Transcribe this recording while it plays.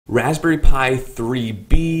Raspberry Pi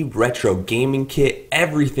 3B retro gaming kit,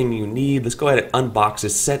 everything you need. Let's go ahead and unbox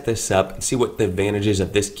this, set this up, and see what the advantages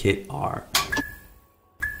of this kit are.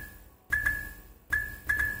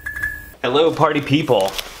 Hello party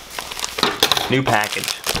people. New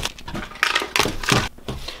package.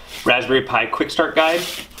 Raspberry Pi Quick Start Guide.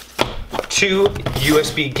 2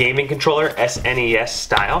 USB gaming controller, SNES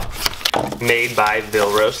style, made by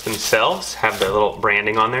Vilros themselves. Have their little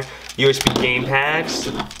branding on there. USB Gamepads,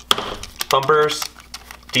 bumpers,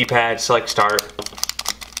 D-pad, select start,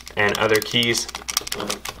 and other keys.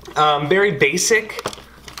 Very basic,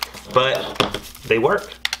 but they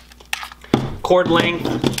work. Cord length,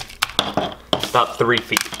 about 3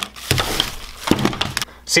 feet.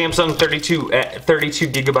 Samsung 32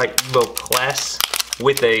 gigabyte Evo Plus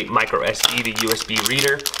with a micro SD to USB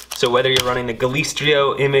reader. So whether you're running the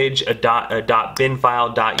Galistrio image, a .bin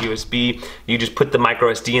file, .usb, you just put the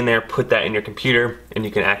micro SD in there, put that in your computer, and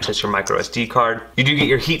you can access your micro SD card. You do get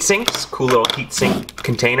your heat sinks, cool little heat sink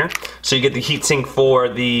container. So you get the heat sink for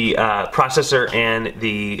the processor and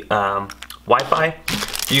the Wi-Fi.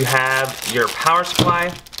 You have your power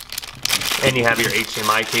supply, and you have your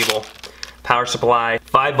HDMI cable. Power supply,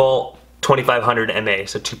 5 volt, 2500 mAh,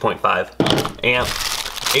 so 2.5 amp.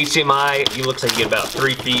 HDMI, you looks like you get about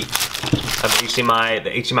 3 feet of HDMI.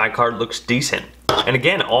 The HDMI card looks decent. And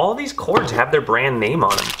again, all these cords have their brand name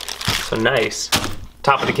on them. So nice.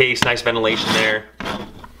 Top of the case, nice ventilation there.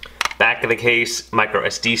 Back of the case, micro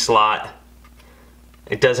SD slot.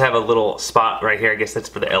 It does have a little spot right here. I guess that's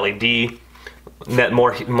for the LED.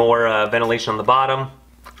 More ventilation on the bottom.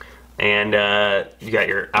 And you got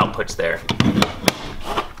your outputs there.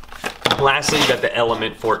 Lastly, you got the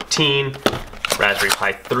Element 14 Raspberry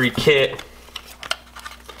Pi 3 kit.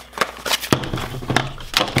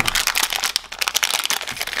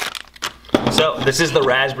 So this is the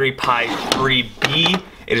Raspberry Pi 3B.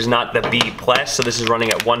 It is not the B Plus, so this is running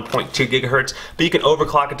at 1.2 gigahertz, but you can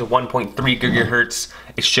overclock it to 1.3 gigahertz.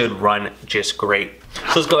 It should run just great.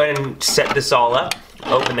 So let's go ahead and set this all up.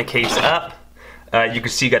 Open the case up. You can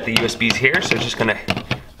see you got the USBs here, so it's just gonna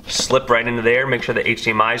slip right into there. Make sure the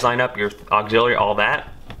HDMI's line up, your auxiliary, all that.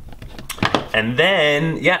 And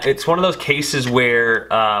then, yeah, it's one of those cases where,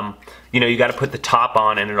 you know, you got to put the top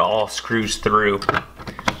on and it all screws through.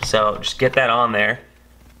 So just get that on there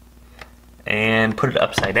and put it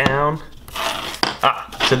upside down.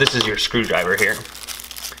 So this is your screwdriver here.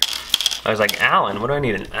 I was like, Allen, what do I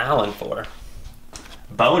need an Allen for?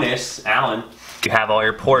 Bonus, Allen. You have all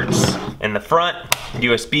your ports in the front,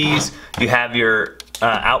 USBs. You have your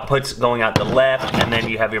outputs going out the left, and then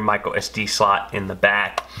you have your micro SD slot in the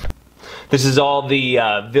back. This is all the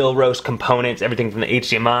Vilros components, everything from the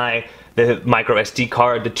HDMI, the micro SD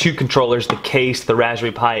card, the 2 controllers, the case, the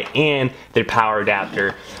Raspberry Pi, and the power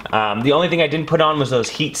adapter. The only thing I didn't put on was those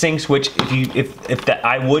heat sinks, which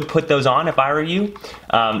I would put those on if I were you.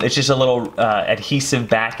 It's just a little adhesive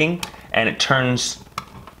backing, and it just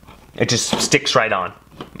sticks right on.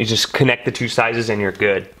 You just connect the 2 sizes and you're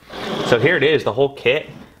good. So here it is, the whole kit.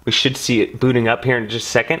 We should see it booting up here in just a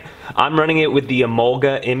second. I'm running it with the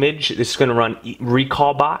Emulga image. This is gonna run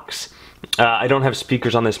Recall Box. I don't have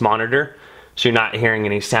speakers on this monitor, so you're not hearing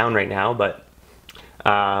any sound right now, but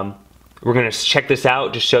we're gonna check this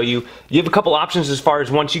out, just show you. You have a couple options as far as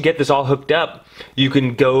once you get this all hooked up, you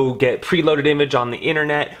can go get preloaded image on the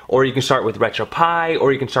internet, or you can start with RetroPie,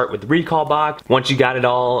 or you can start with Recall Box. Once you got it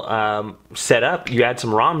all set up, you add some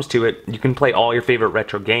ROMs to it, you can play all your favorite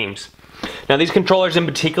retro games. Now these controllers in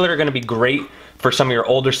particular are going to be great for some of your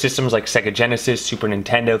older systems like Sega Genesis, Super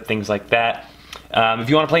Nintendo, things like that. If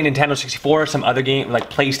you want to play Nintendo 64, some other game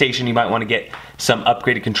like PlayStation, you might want to get some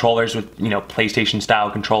upgraded controllers with, you know, PlayStation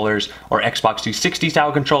style controllers or Xbox 360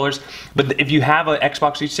 style controllers. But if you have an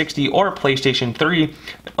Xbox 360 or a PlayStation 3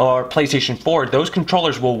 or PlayStation 4, those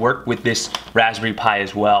controllers will work with this Raspberry Pi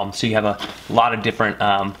as well. So you have a lot of different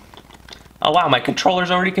oh wow, my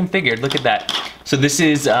controller's already configured. Look at that. So this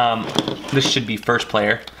is this should be first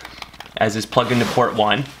player, as is plugged into port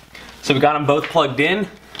 1. So we got them both plugged in.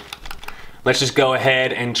 Let's just go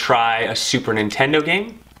ahead and try a Super Nintendo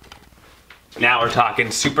game. Now we're talking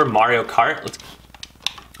Super Mario Kart.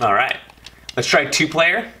 All right, let's try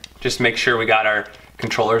 2-player. Just make sure we got our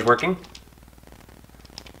controllers working.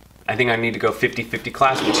 I think I need to go 50-50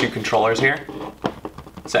 class with 2 controllers here.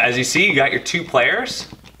 So as you see, you got your 2 players.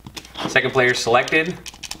 Second player selected.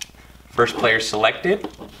 First player selected.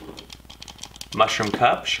 Mushroom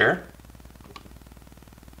Cup, sure.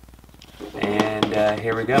 And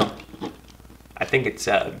here we go. I think it's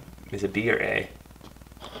is it B or A?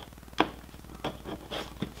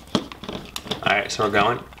 Alright, so we're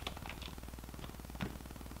going.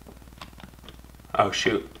 Oh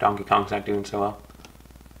shoot, Donkey Kong's not doing so well.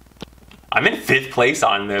 I'm in 5th place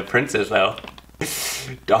on the princess though.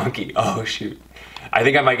 Donkey, oh shoot. I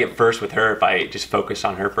think I might get first with her if I just focus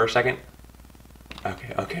on her for a second.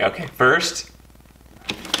 Okay, first.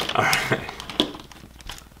 All right.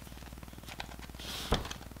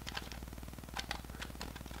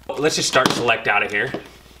 Let's just start select out of here.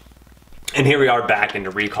 And here we are back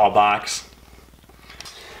into Recall Box.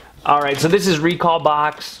 All right, so this is Recall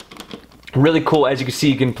Box. Really cool. As you can see,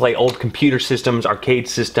 you can play old computer systems, arcade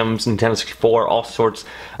systems, Nintendo 64, all sorts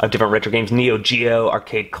of different retro games, Neo Geo,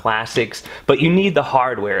 arcade classics, but you need the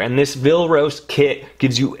hardware, and this Vilros kit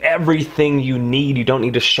gives you everything you need. You don't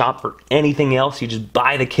need to shop for anything else. You just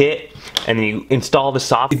buy the kit and then you install the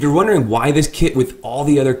software. If you're wondering why this kit with all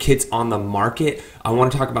the other kits on the market, I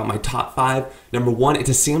want to talk about my top 5. Number 1, it's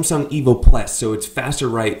a Samsung Evo Plus, so it's faster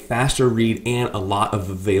write, faster read, and a lot of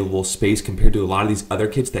available space compared to a lot of these other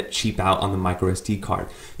kits that cheap out on the micro SD card.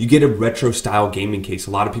 You get a retro style gaming case.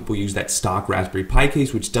 A lot of people use that stock Raspberry Pi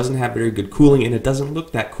case, which doesn't have very good cooling, and it doesn't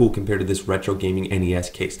look that cool compared to this retro gaming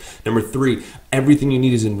NES case. Number 3, everything you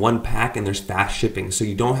need is in one pack, and there's fast shipping, so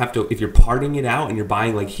you don't have to, if you're parting it out and you're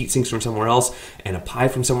buying like heat sinks from somewhere else and a Pi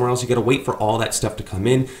from somewhere else, you gotta wait for all that stuff to come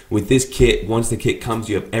in. With this kit, once the kit comes,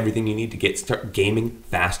 you have everything you need to start gaming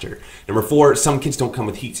faster. Number 4, some kits don't come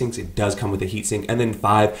with heat sinks. It does come with a heat sink. And then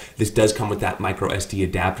 5, this does come with that micro SD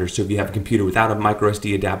adapter. So if you have a computer without a micro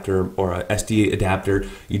SD adapter or a SD adapter,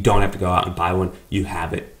 you don't have to go out and buy one. You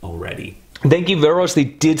have it already. Thank you, Vilros. They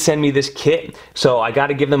did send me this kit, so I got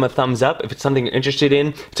to give them a thumbs up. If it's something you're interested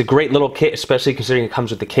in, it's a great little kit, especially considering it comes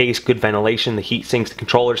with the case, good ventilation, the heat sinks, the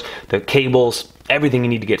controllers, the cables, everything you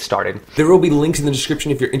need to get started. There will be links in the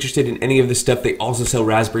description if you're interested in any of this stuff. They also sell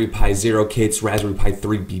Raspberry Pi Zero kits, Raspberry Pi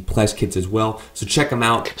 3B Plus kits as well, so check them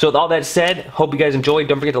out. So with all that said, hope you guys enjoyed.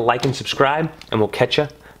 Don't forget to like and subscribe, and we'll catch you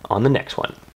on the next one.